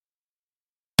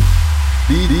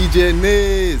DJ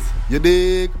Niz, you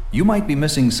dig? You might be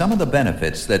missing some of the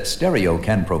benefits that stereo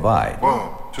can provide. 1,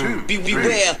 2,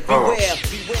 beware, beware,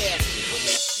 beware.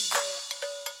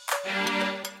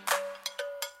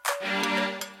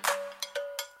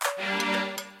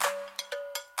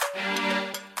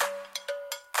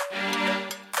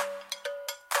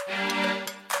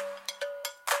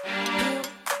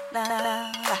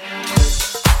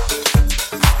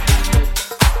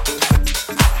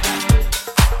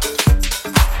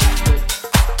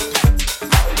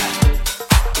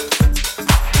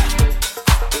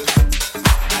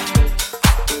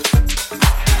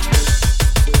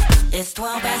 It's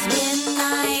 12 past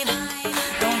midnight.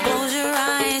 Don't close your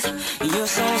eyes. Your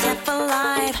soul's up for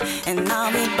life, and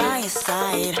I'll be by your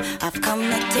side. I've come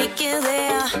to take you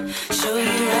there, show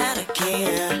you how to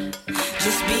care.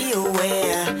 Just be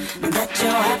aware that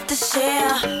you'll have to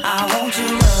share. I want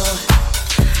your love,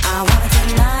 I want it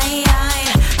tonight.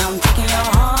 I'm taking your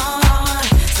heart,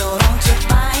 so don't you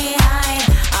fight.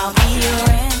 I'll be your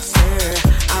answer,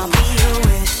 I'll be your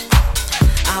wish,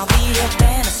 I'll be your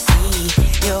fantasy,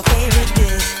 your favorite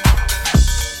dish.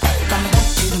 From the back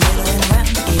to the middle and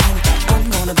around again, I'm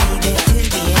gonna be there till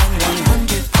the end.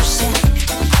 100%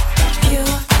 pure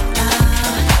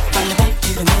love. From the back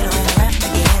to the middle and around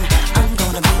again, I'm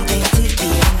gonna be there till the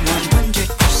end.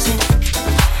 100%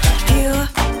 pure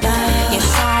love. You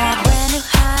saw a brand new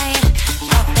high,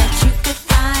 thought that you could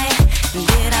fly.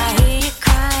 Did I hear you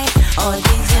cry, or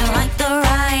did you like the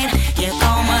ride? You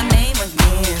call my name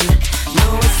again. No,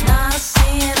 it's not a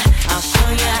sin. I'll show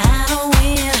you how to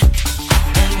win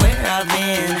and where I've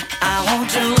been. I want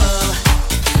your love,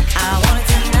 I want it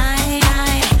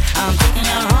tonight. I'm taking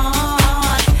your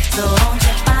heart, so don't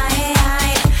you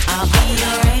fight. I'll be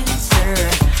your answer,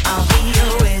 I'll be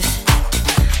your wish,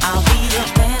 I'll be your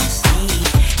fantasy,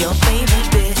 your favorite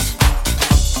bitch.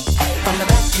 From the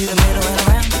back to the middle and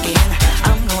around again,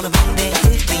 I'm gonna be there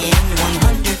till the end.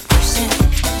 100%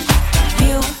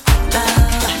 pure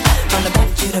love. From the back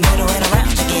to the middle and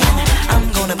around again, I'm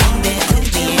gonna be there till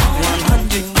the end.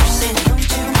 100%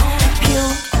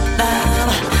 pure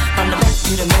love. From the back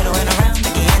to the middle and around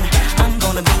again, I'm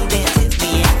gonna be there till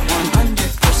the end.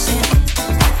 100%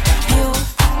 pure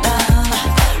love.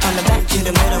 From the back to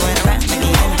the middle and around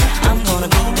again, I'm gonna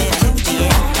be there till the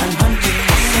end.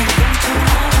 100%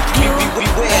 pure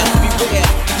love.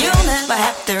 You'll never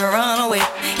have to run away.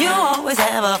 You'll always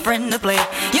have a friend to play.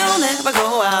 You'll never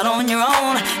go out on your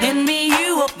own. In me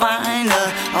you will find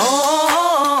a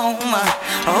home,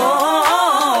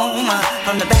 home.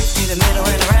 From the back to the middle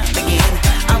and around again,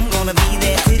 I'm gonna be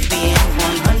there till the end.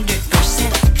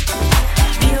 100%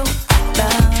 pure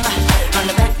love. From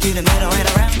the back to the middle and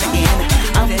around again,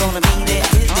 I'm gonna be there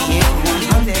till the end.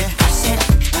 100%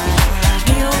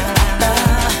 pure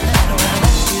love. From the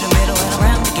back to the middle and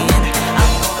around again,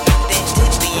 I'm gonna be there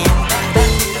till the end.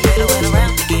 Back to the middle and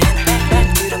around again. Back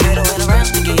to the middle and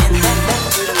around again. Back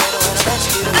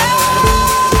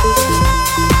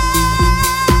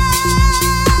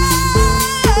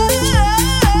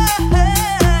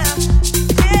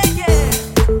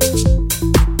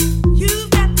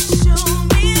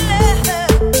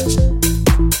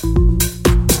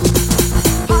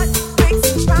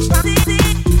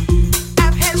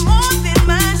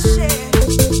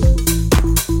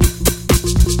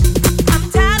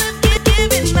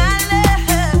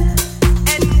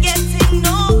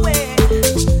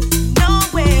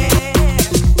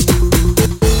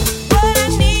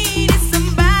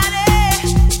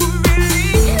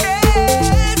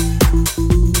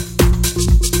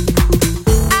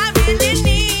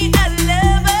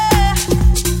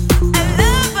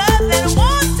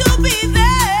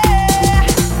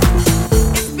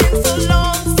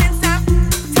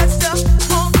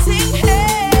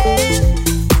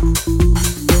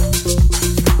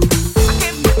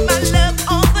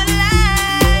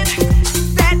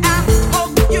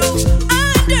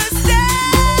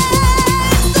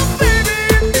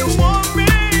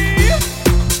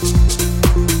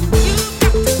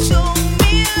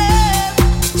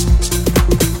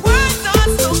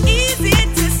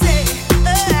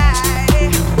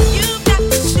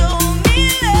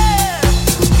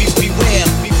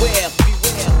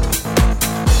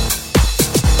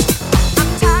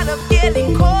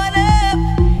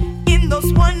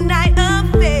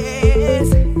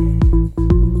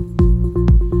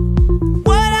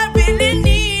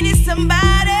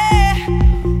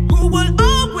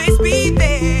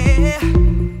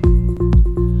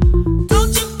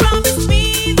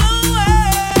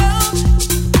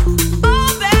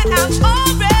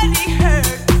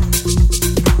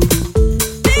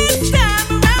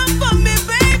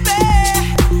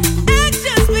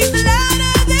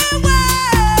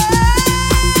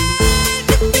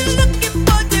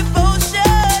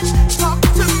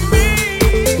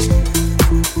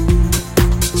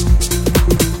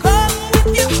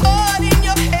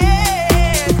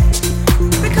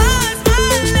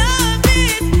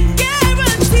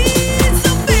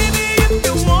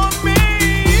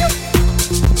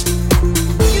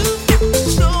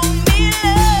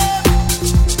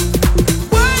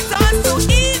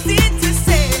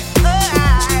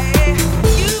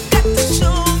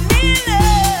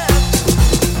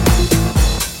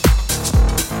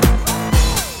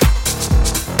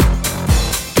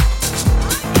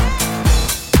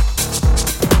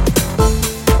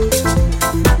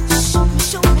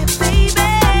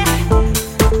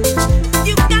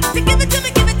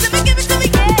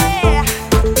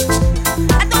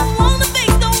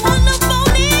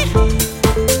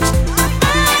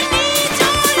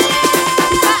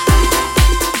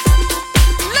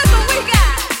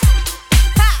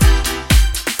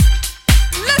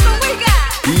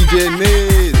DJ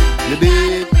Niz, you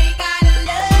dig?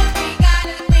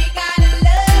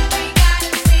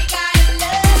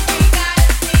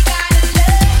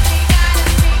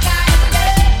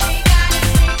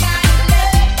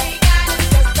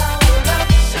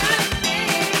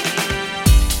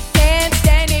 Can't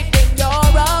stand it when you're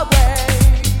away.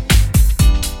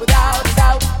 Without a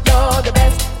doubt, you're the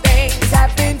best thing that's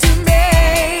happened to me.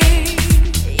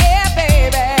 Yeah,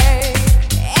 baby.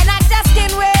 And I just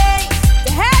can't wait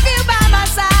to have you by my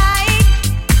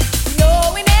side.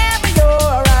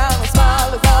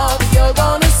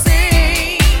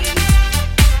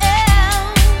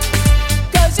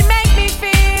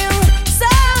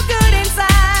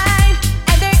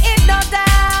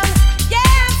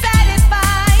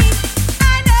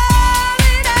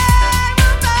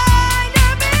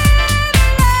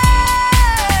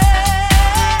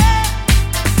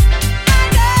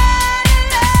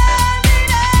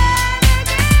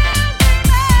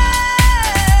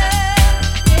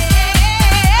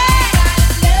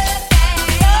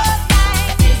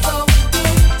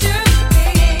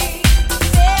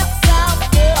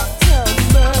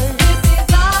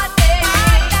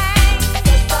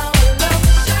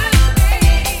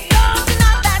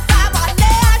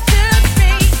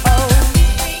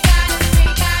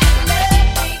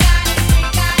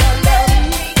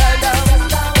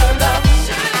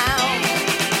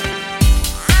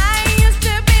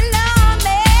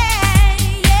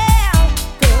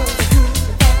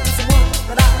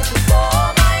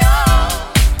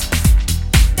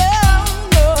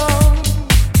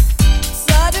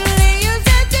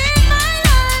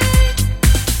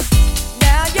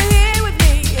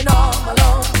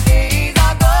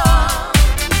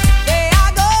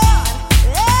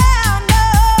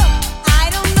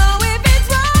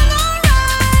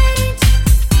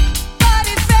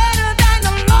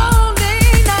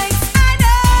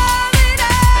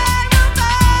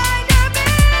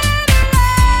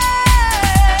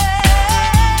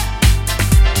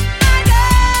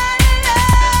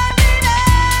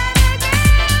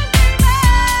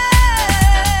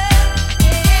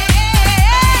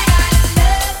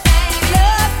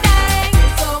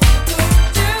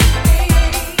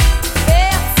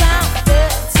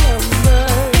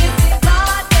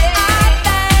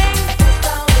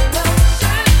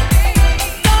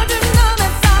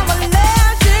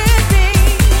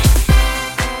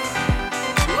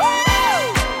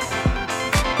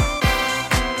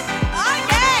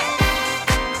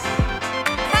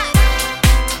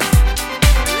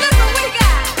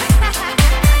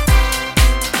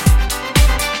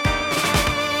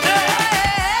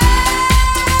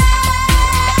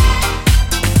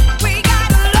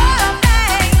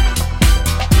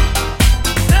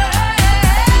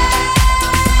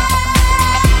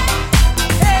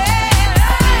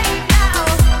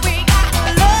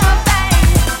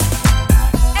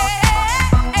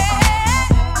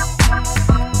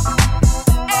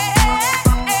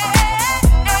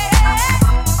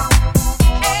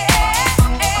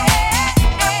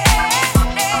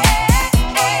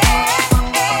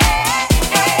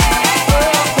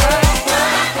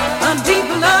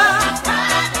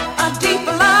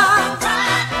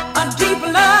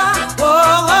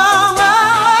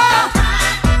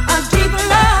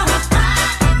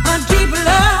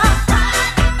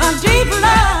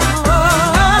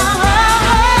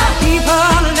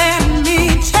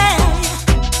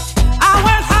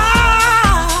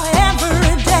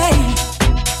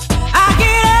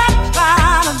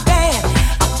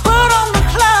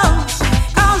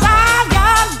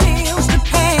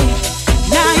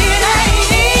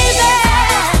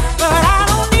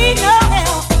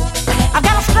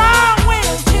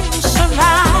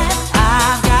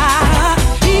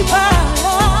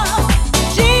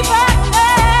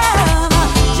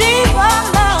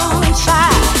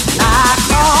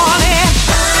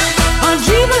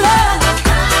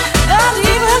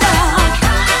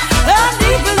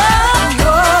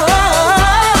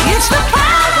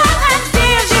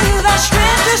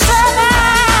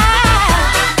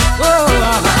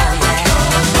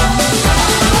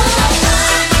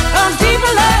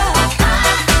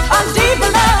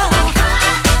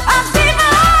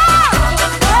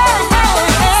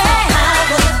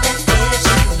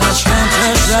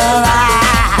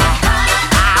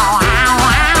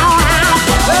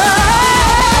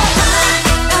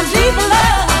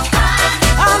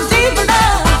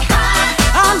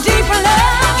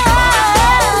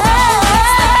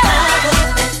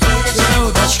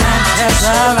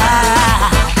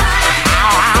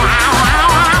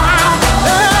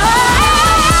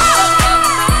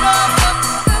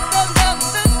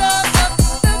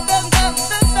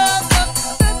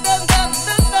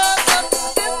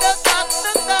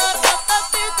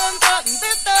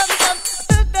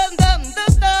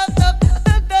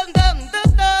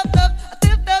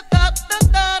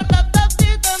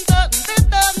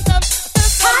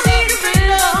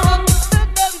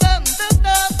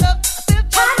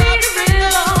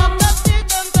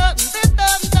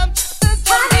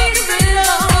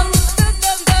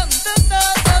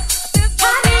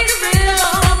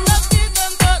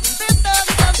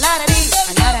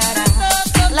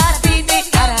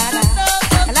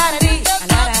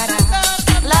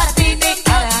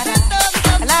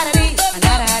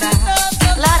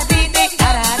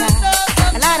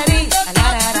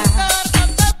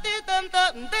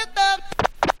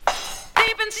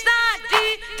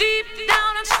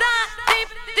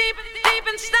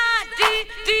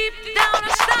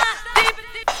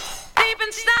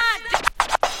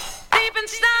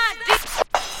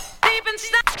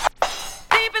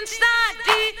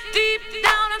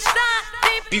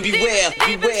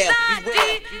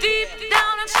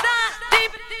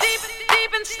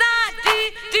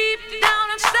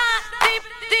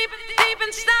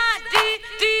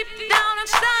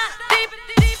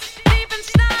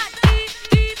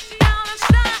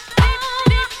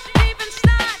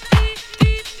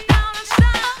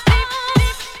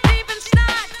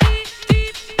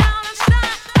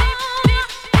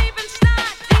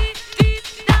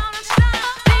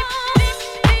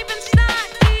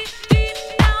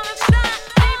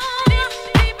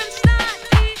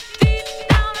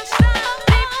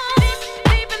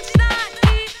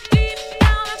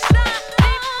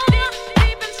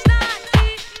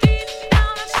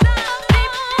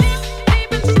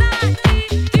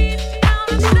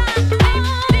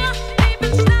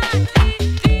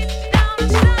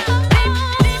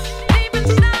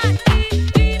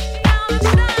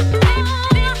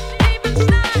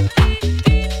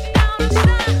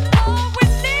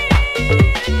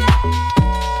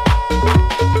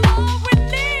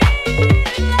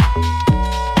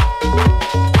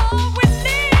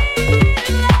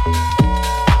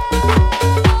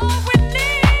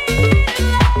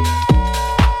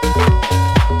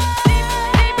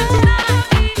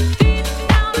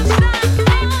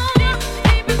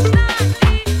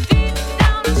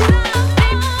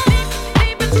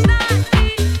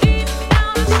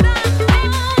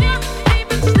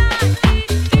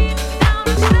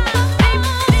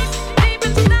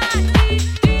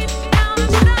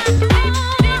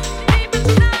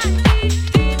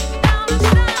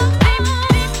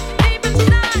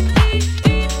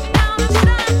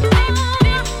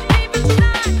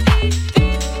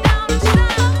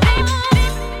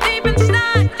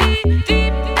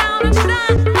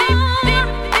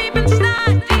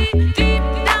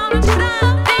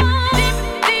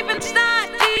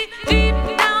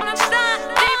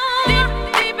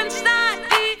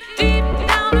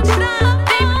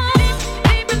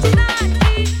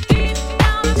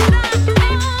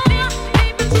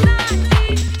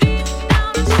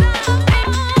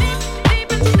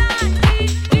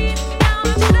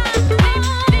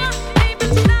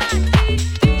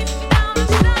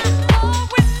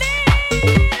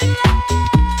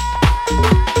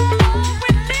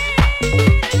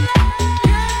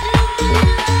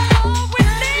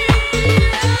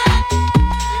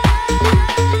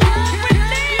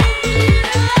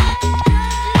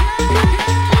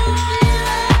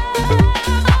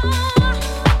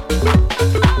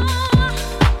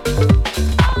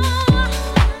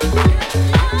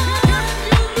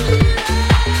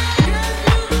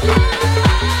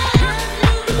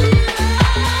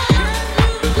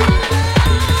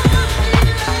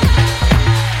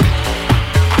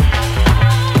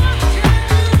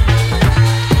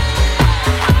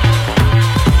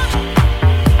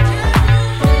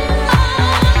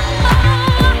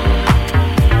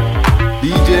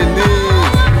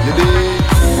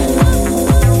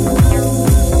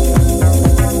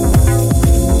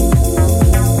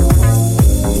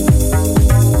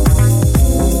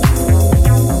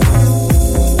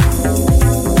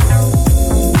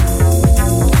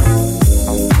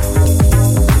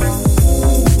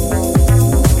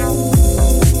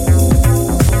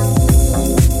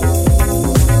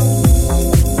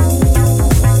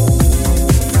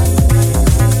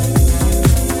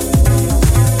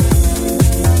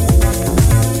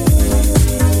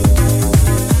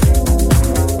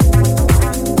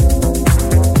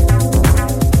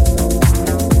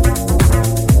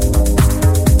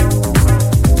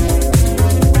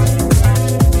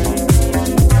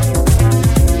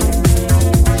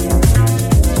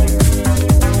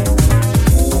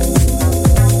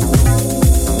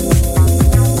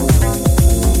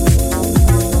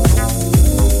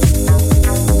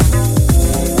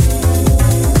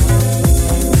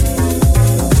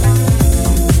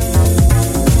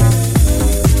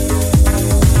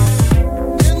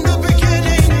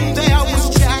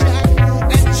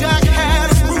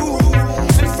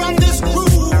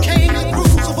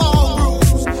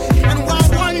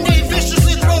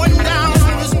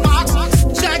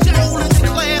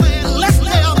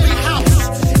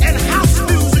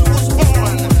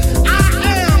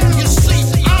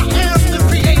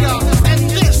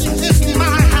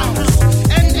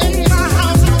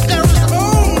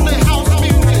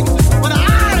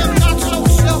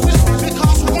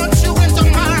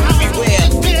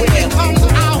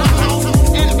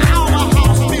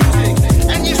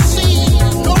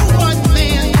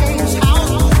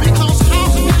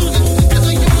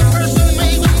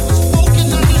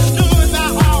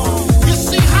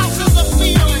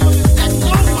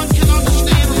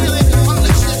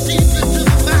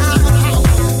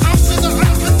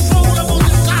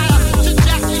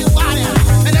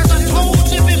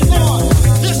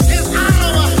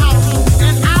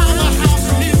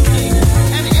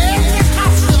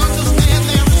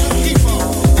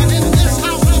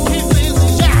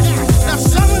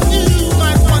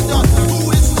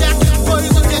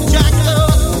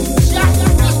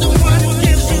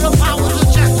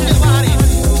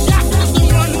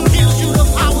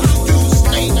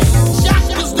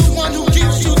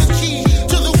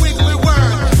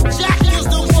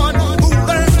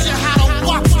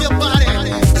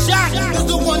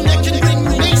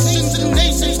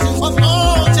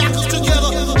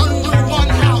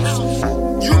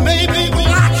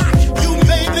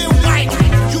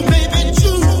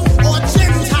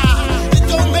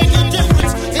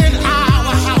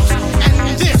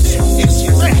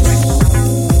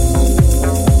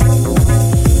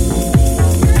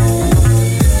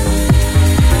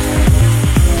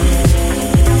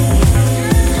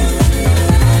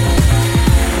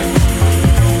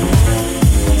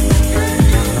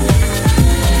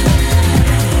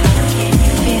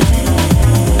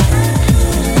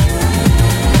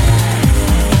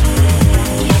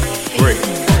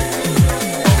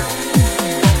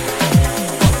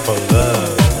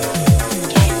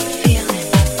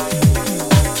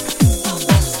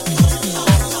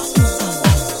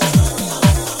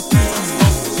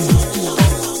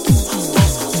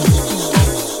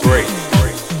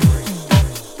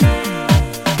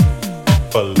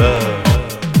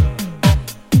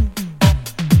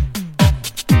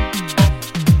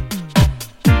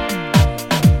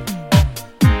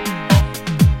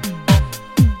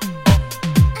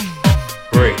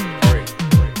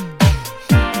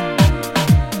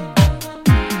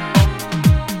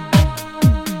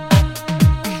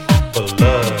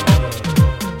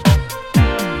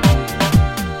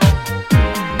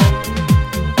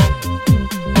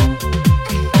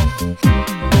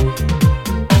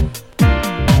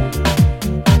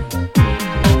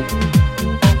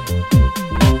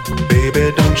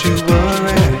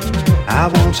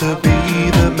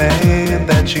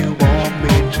 that you want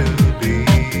me to be.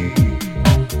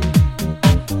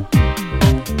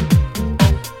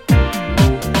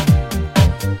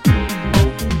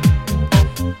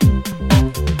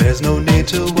 There's no need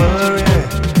to worry,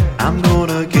 I'm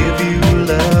gonna give you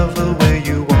love the way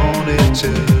you want it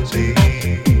to be.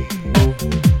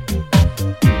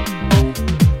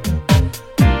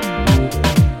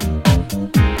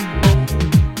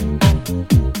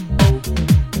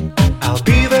 I'll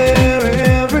be there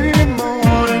every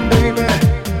morning, baby,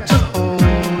 to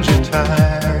hold you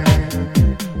tight.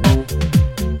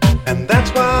 And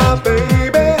that's why,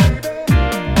 baby,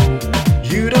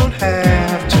 you don't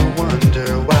have to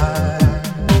wonder why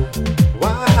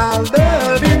I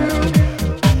love you.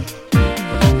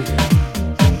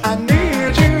 I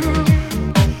need you,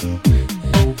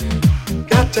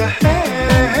 got to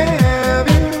have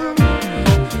you.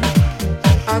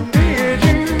 I need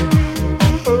you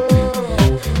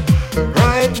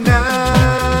right now.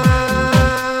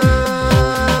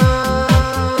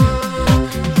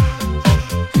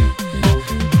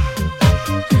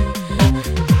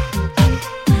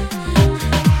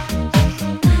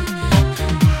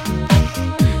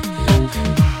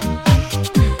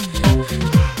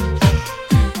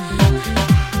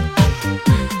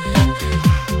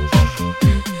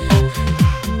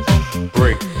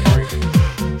 Break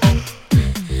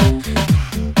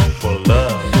for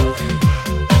love.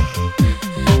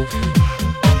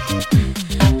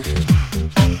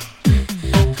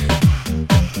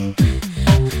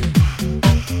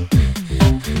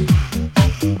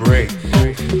 Break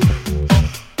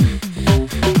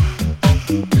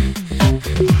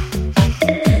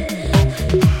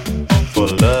for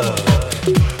love.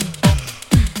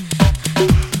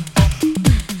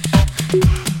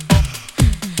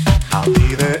 I'll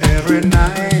be there every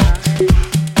night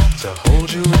to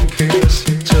hold you and kiss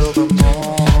you till the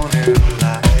morning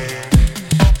light.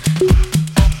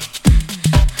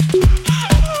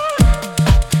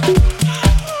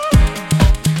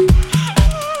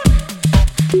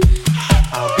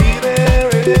 I'll be there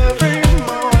every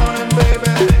morning,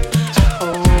 baby, to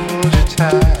hold you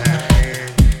tight.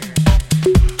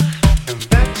 And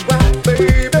that's why,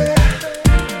 baby,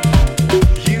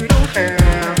 you don't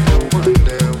have to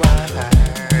wonder why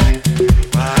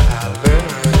I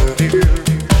love you.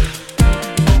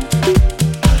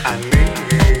 I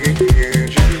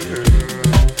need you,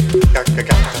 got to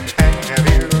have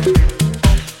you.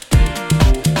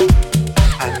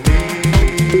 I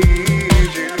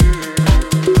need you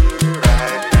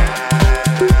right now.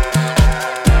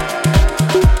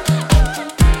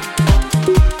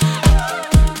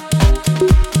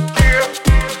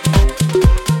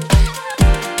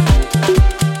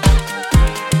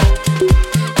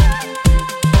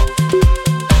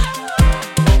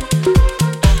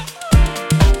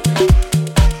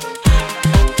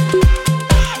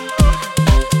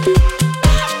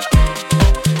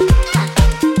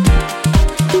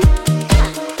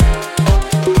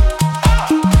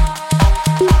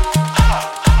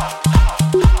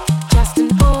 Just an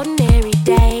ordinary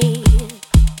day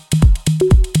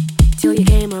till you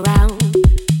came around.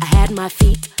 I had my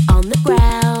feet on the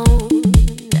ground.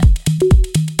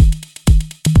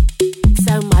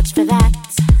 So much for that.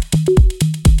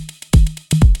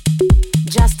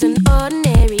 Just an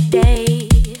ordinary day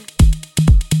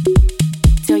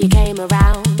till you came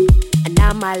around, and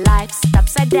now my life's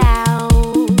upside down.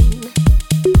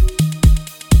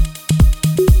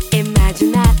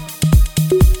 Imagine that.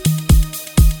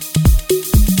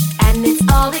 And it's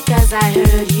all because I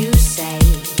heard you say.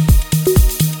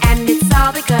 And it's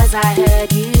all because I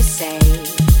heard you say.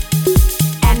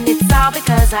 And it's all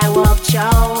because I walked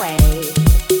your way.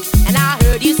 And I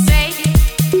heard you say,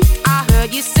 I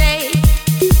heard you say,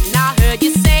 and I heard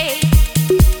you say,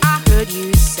 I heard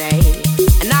you say,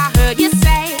 and I heard you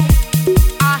say,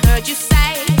 I heard you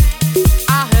say,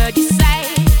 I heard you say,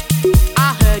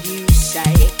 I heard you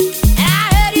say, and I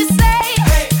heard you say,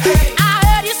 I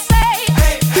heard you say,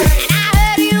 and I heard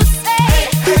you say,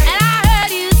 and I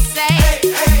heard you say,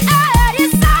 I heard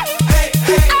you say,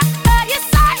 I heard you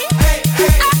say,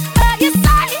 I heard you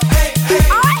say,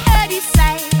 I heard you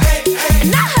say,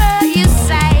 and I heard you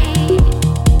say.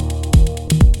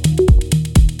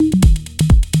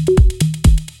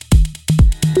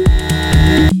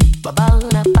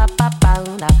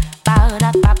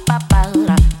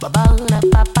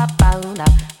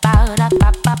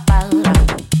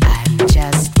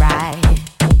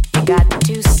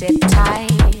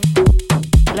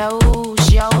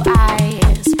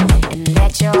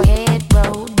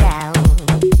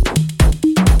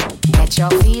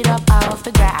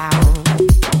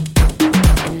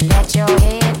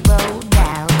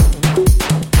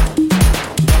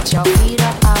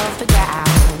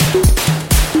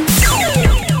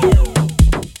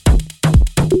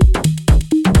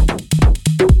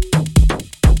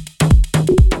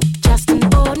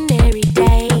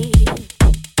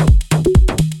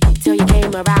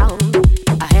 came around,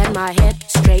 I had my head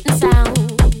straight and sound.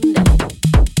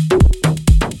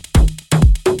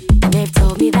 And they've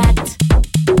told me that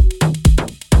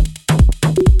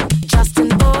just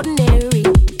an ordinary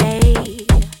day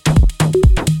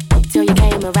till you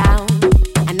came around,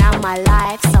 and now my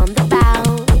life's on the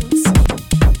bounce.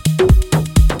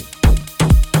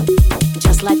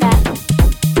 Just like that.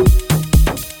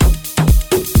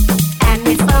 And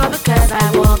it's all because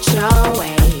I walked your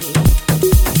way.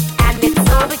 And it's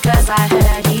all because I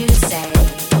heard you say,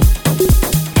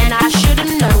 and I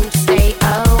should've known to stay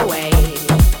away.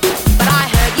 But I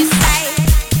heard you say,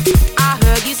 I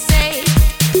heard you say,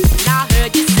 and I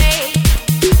heard you say,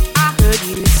 I heard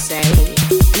you say,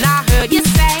 and I heard you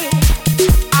say,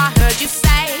 I heard you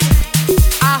say,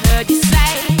 I heard you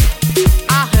say,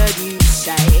 I heard you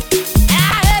say, and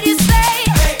I heard you say,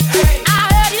 I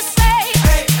heard you say,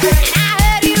 and I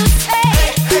heard you say,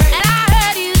 and I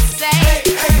heard you say,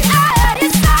 I heard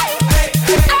you say,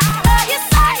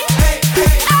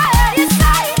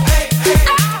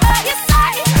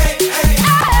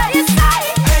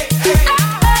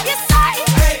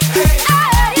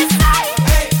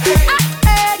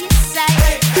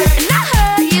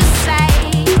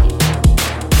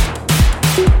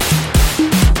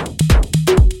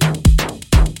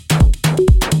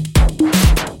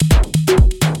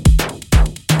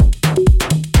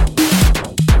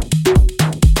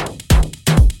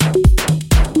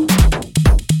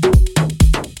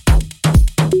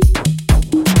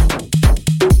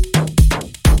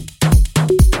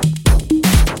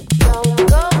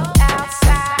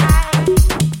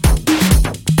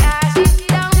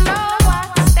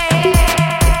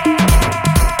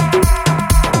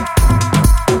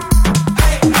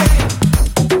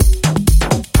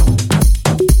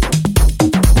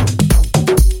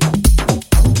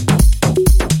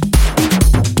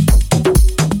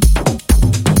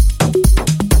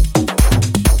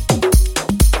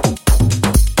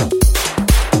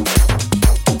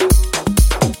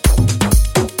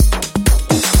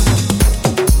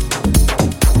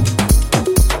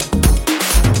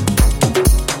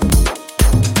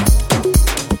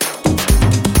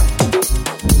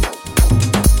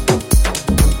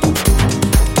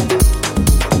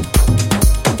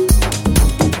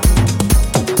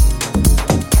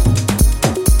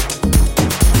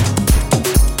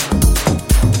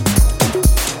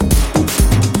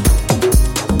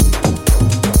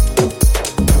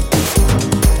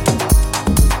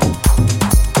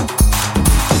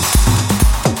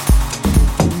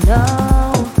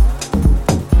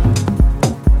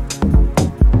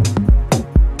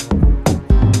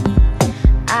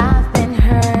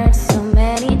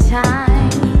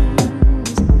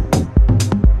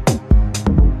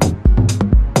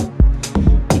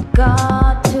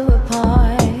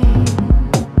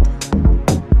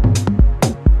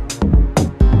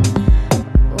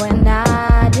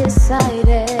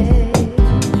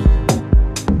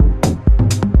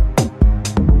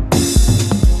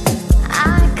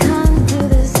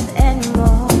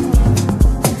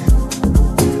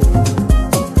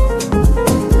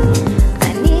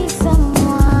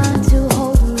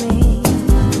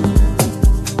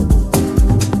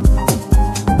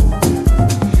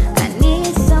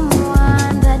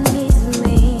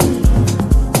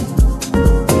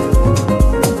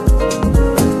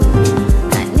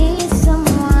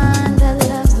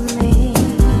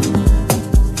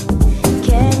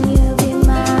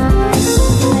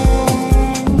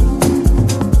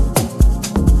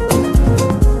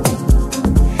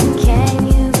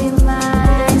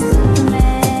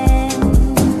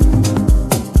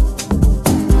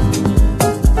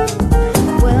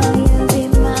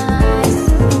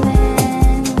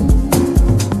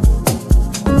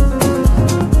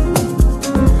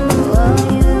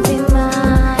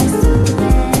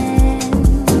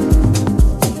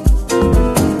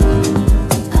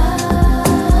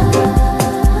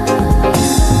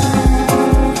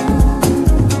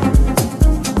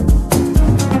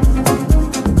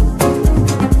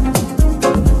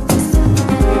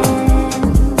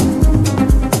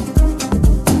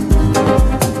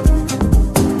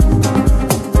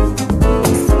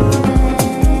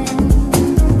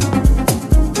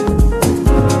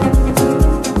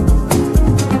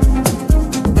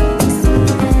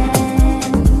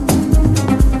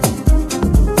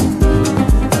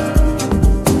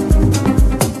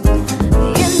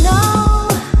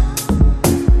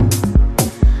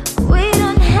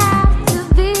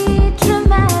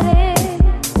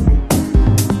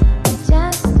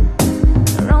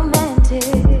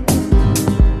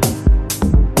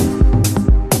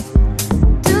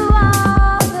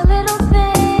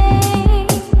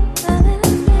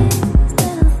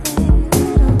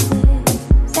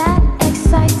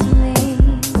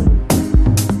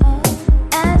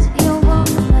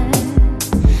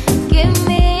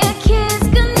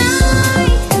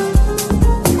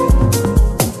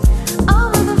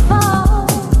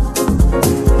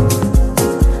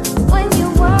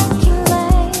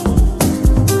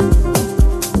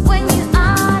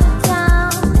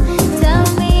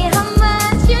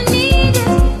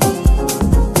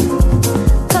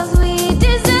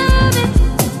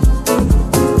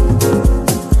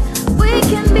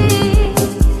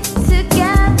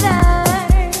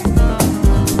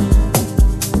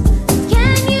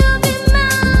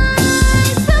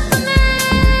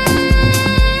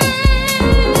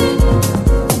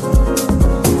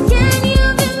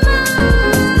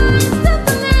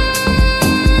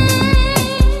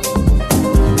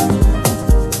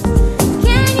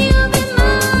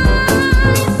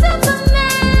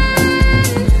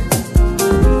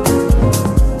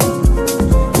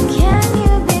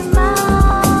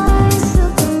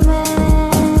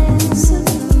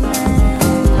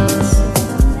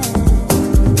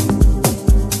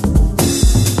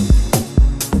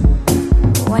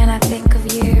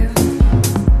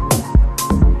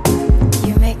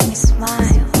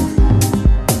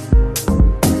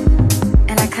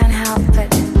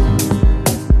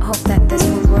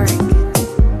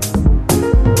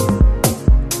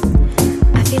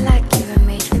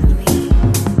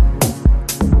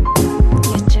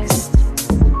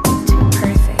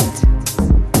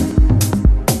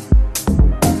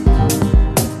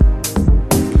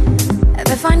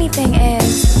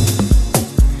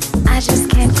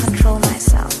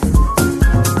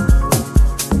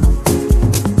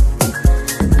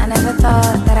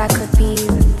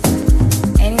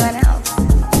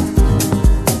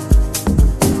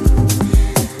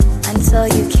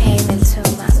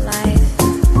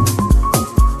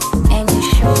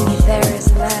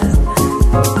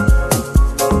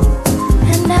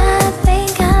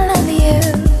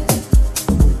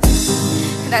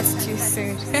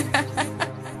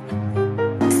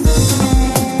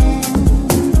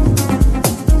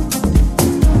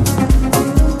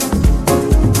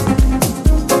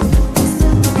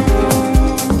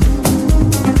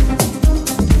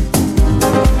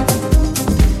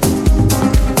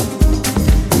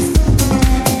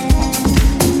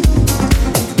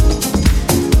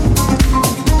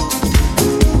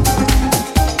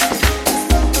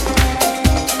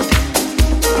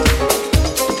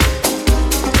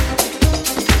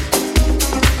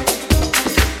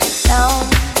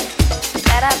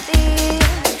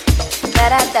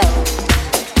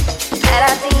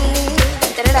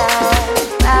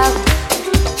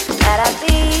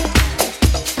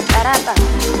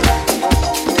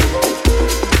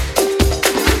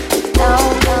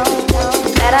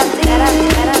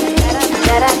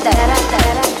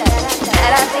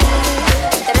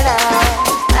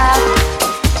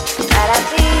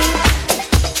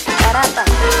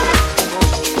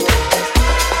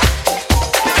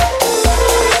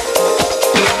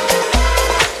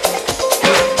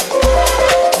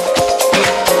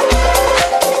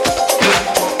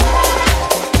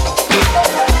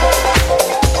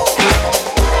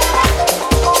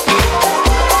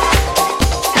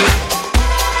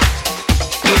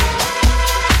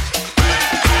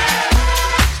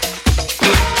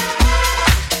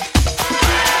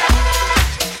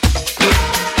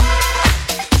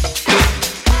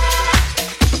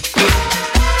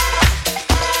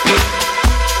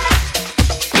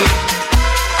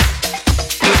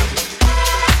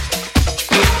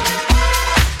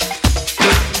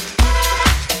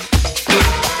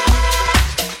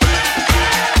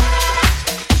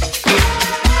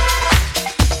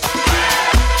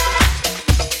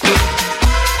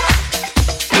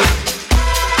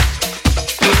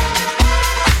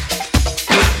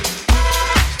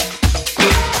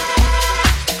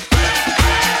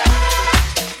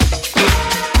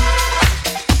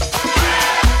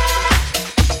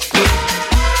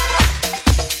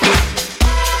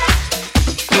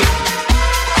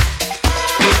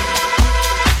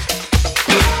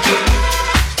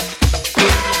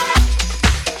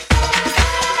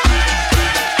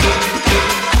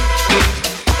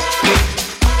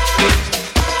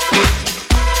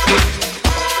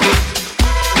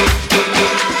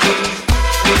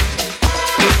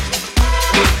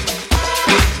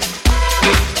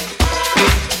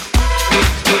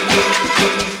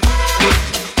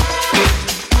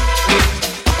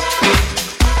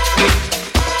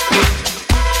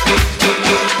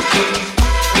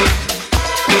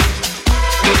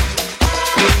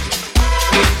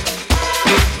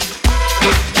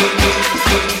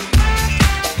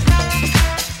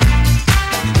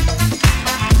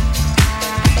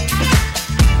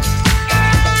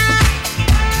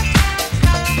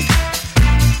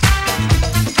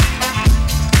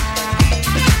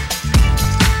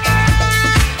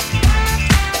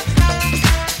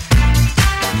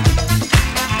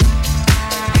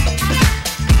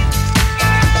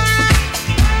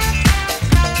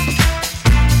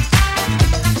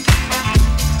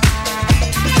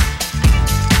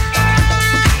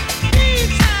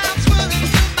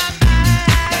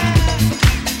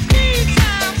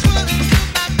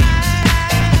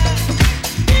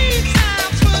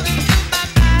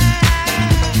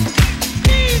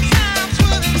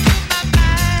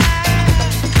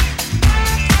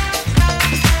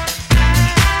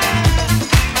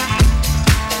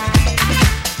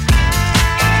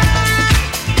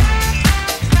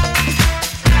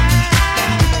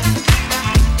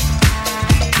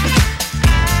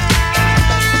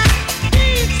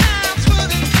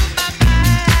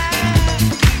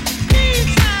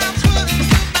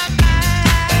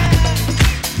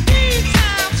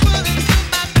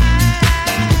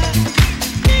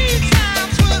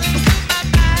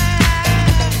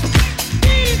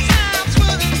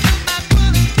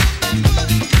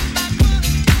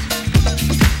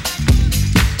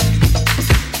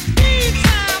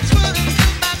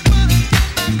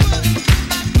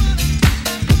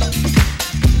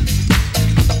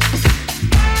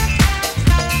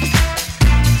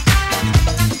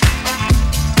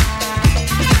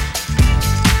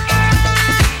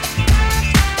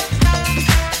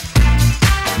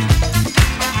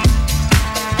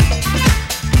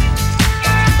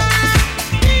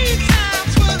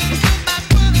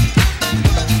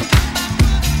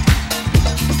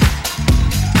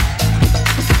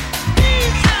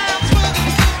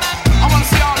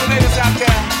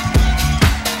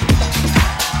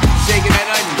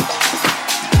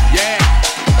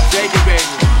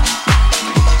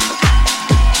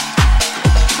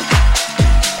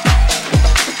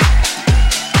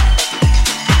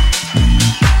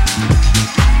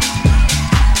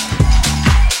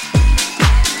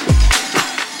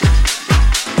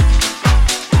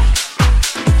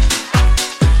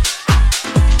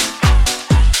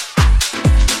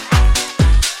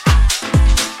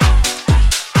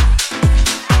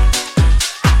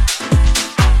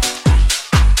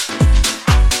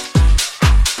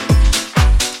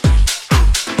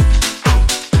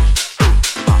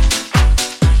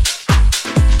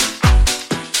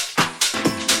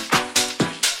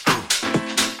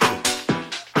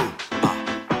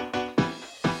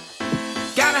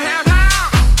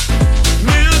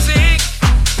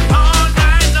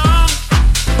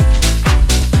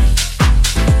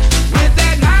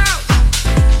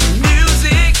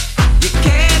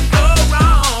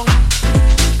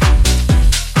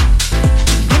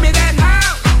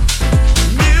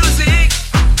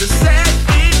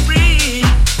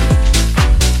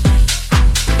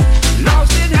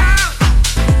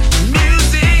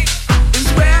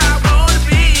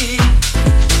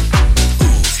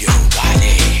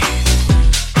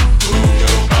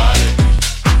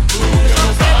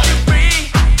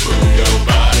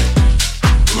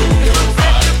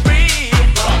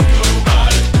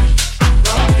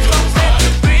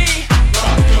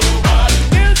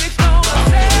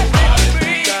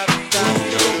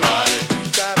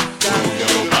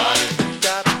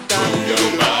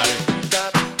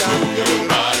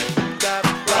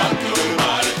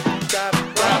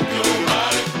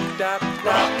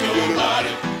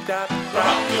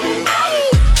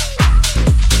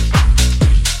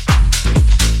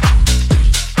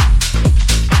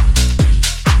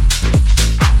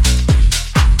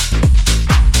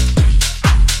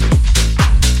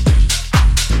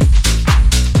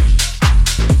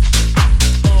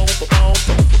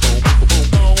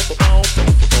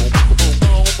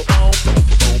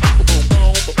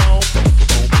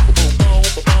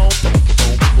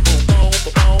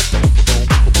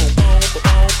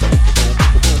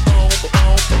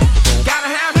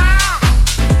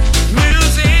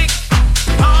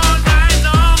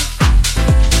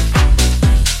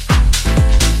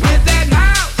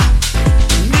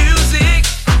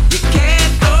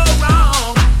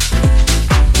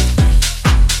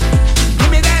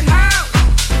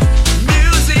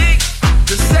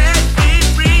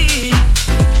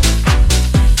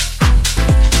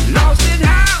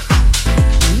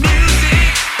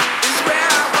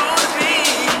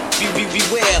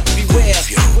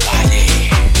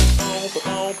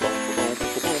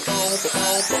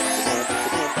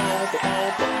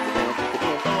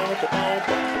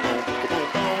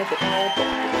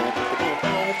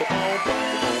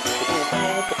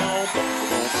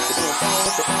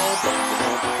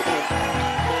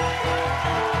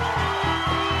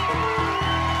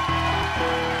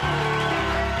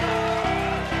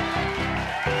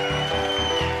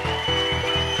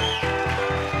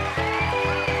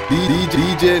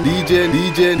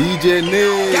 DJ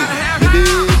Nick. Gotta have You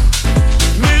dig?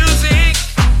 music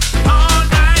all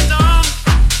night long.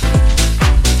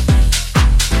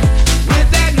 With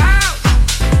that house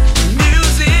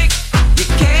music, you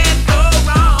can't go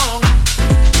wrong.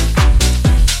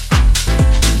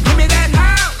 Give me that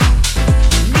house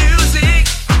music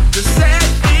to set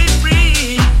me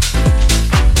free.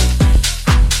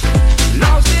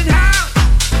 Lost in house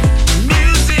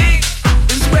music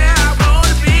is where I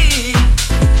wanna be.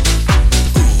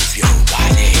 Move your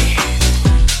body.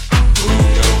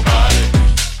 Move your body.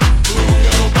 Move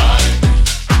your body.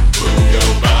 Move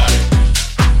your body.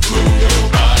 Move your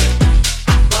body.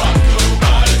 Rock your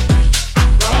body.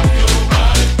 Rock your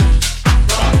body.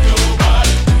 Rock your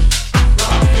body.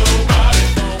 Rock your body.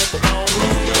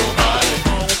 Move your body.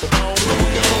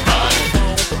 Move your body.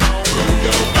 Move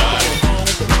your body.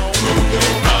 Move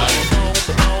your body.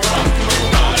 Rock your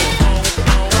body. Rock your body.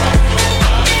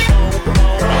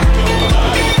 Rock your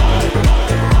body.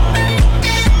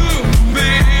 Ooh,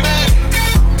 baby,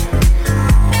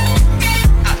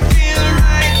 I feel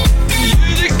right.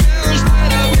 Music sounds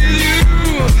better with you.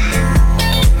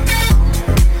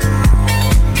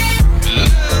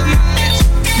 Love might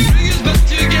bring us back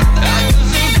together. I feel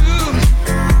so good.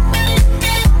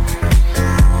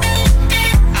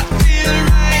 I feel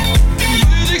right.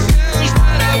 Music sounds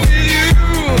better with you.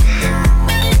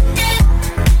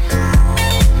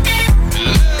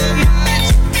 Love might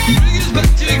bring us back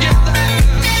together.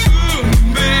 Ooh,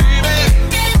 baby,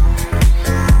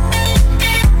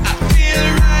 I feel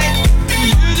right.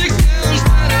 Music sounds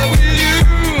better with you.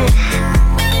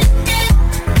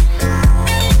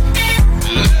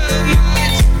 Love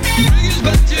might bring us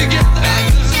back together. I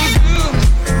feel so good.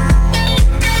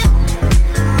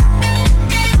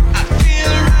 I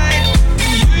feel right.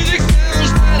 Music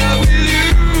sounds better with you.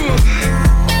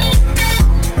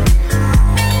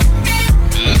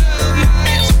 Love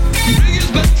might bring us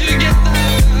back together.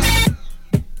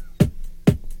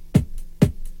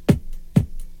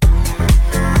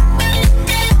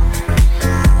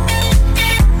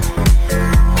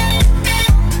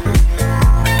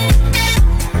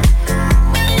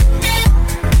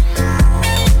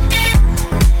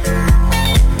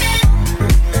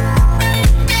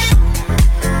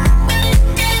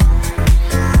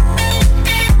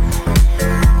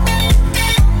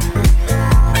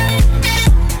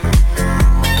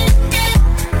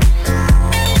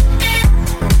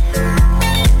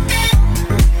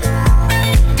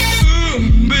 Ooh,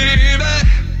 baby,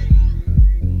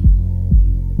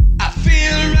 I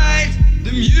feel right.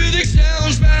 The music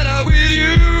sounds better with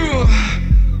you.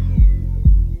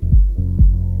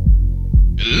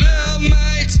 Love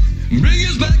might bring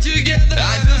us back together.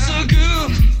 I feel so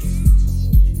good.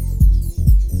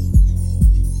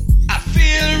 I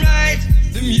feel right.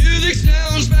 The music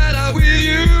sounds better with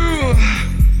you.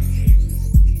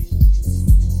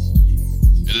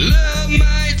 Love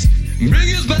might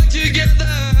bring us back together.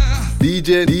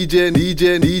 DJ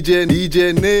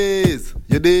Niz.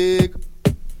 You dig?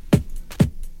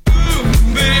 Ooh,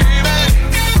 baby,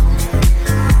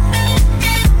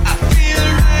 I feel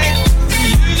right. The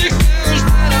music sounds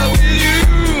better with you.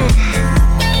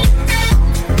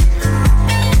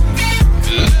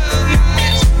 Love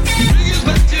might bring us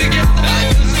back together.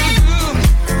 I feel so good.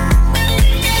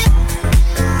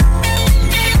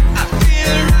 I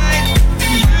feel right. The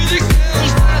music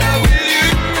sounds better with you.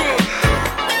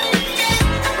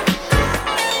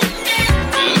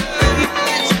 Love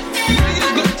might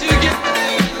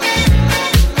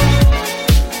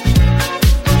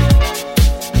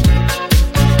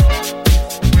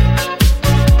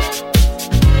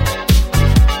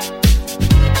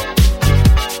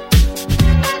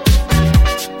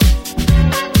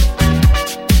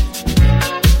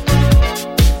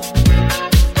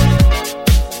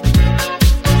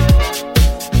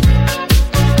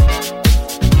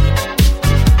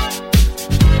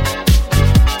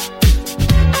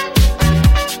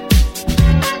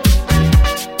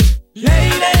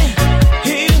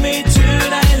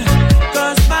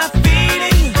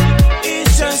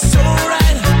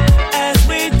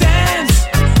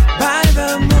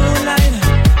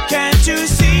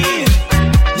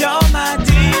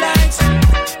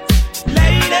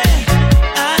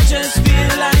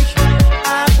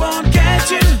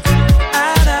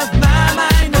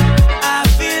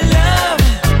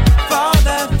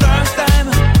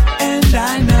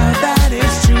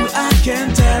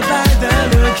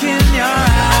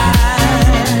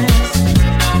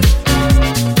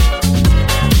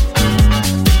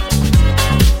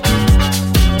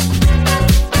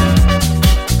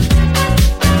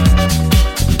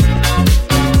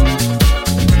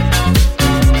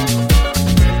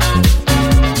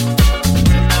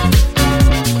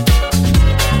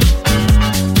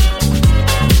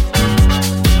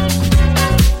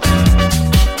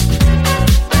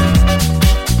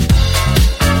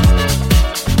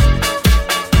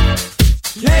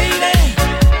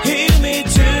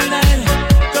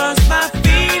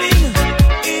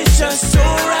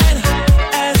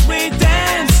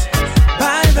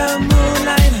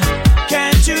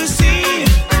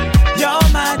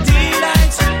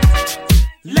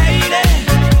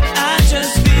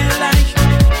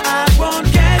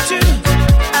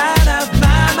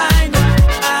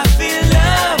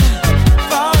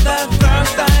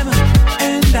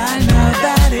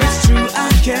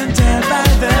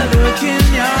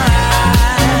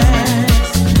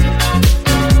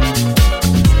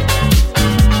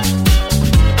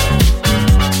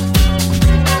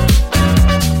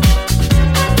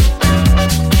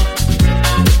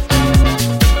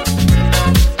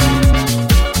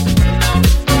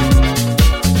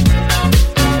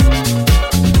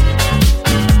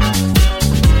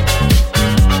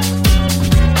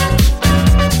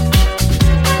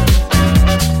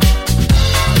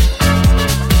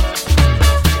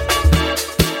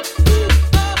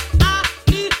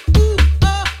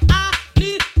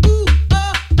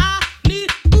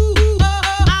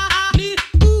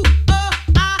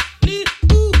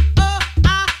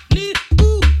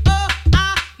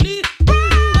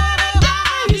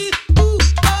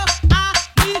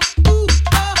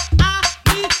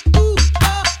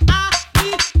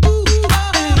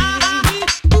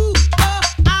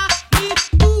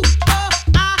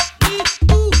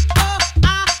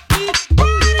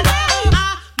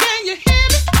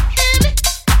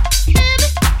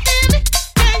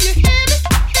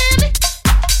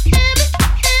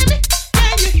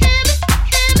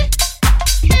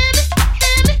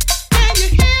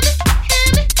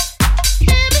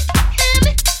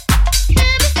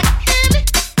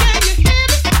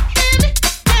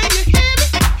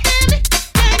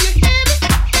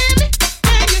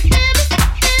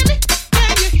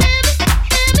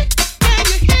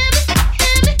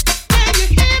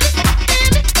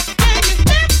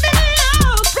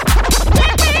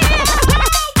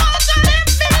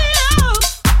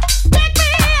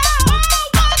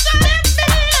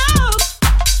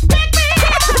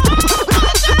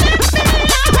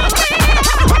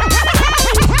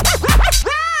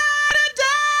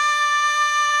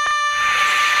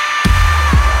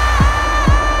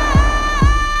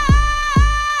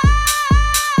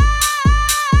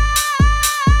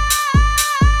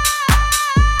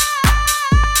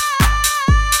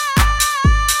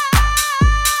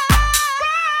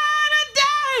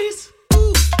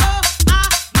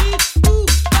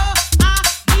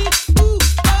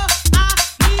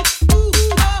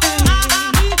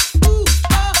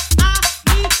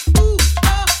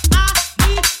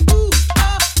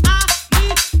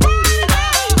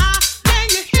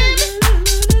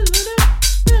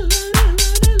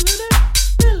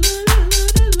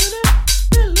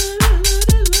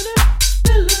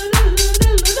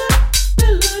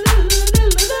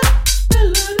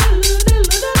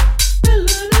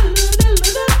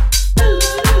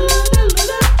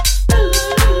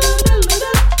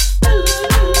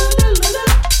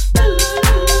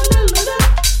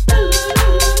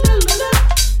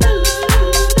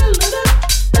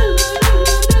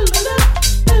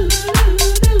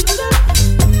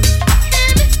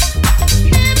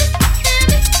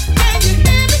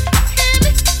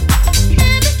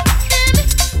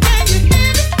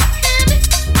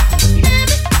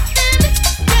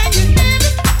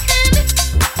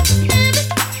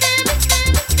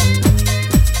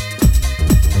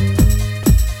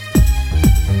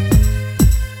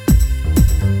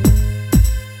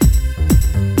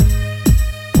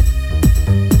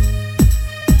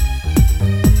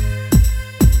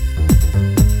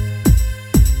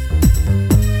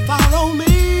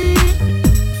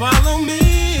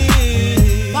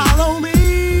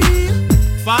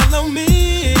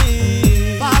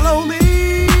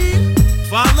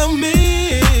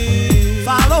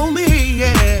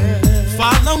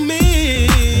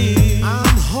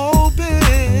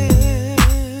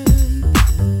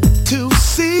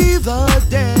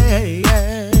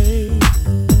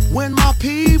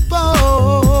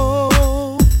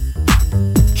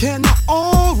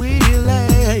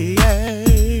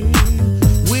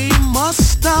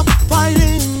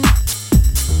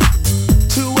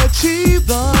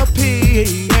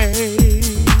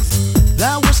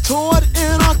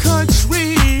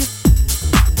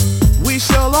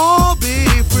shall all be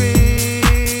free.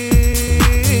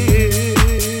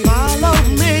 Follow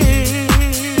me.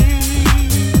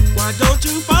 Why don't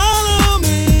you follow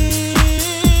me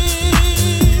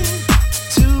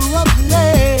to a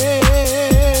place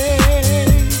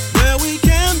where we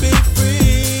can be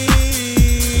free?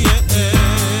 Yeah.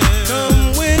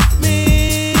 Come with me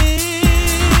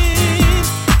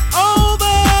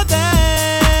over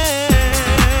there.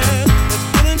 Let's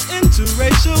put an end to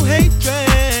racial hatred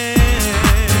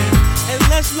and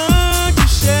let's learn to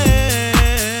share.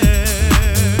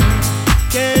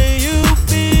 Can you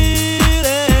feel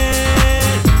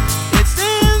it? It's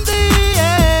in the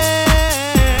air.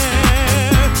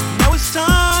 Now it's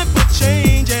time for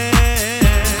changes.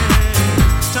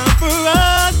 Time for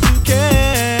us to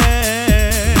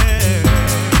care.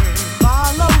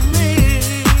 Follow me.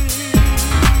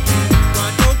 Why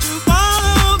don't you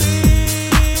follow me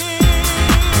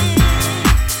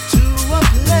to a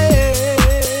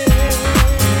place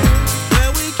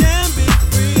where we can be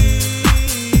free?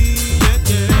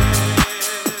 Yeah.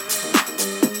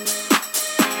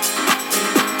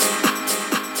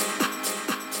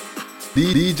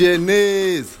 DJ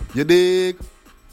Niz, you dig?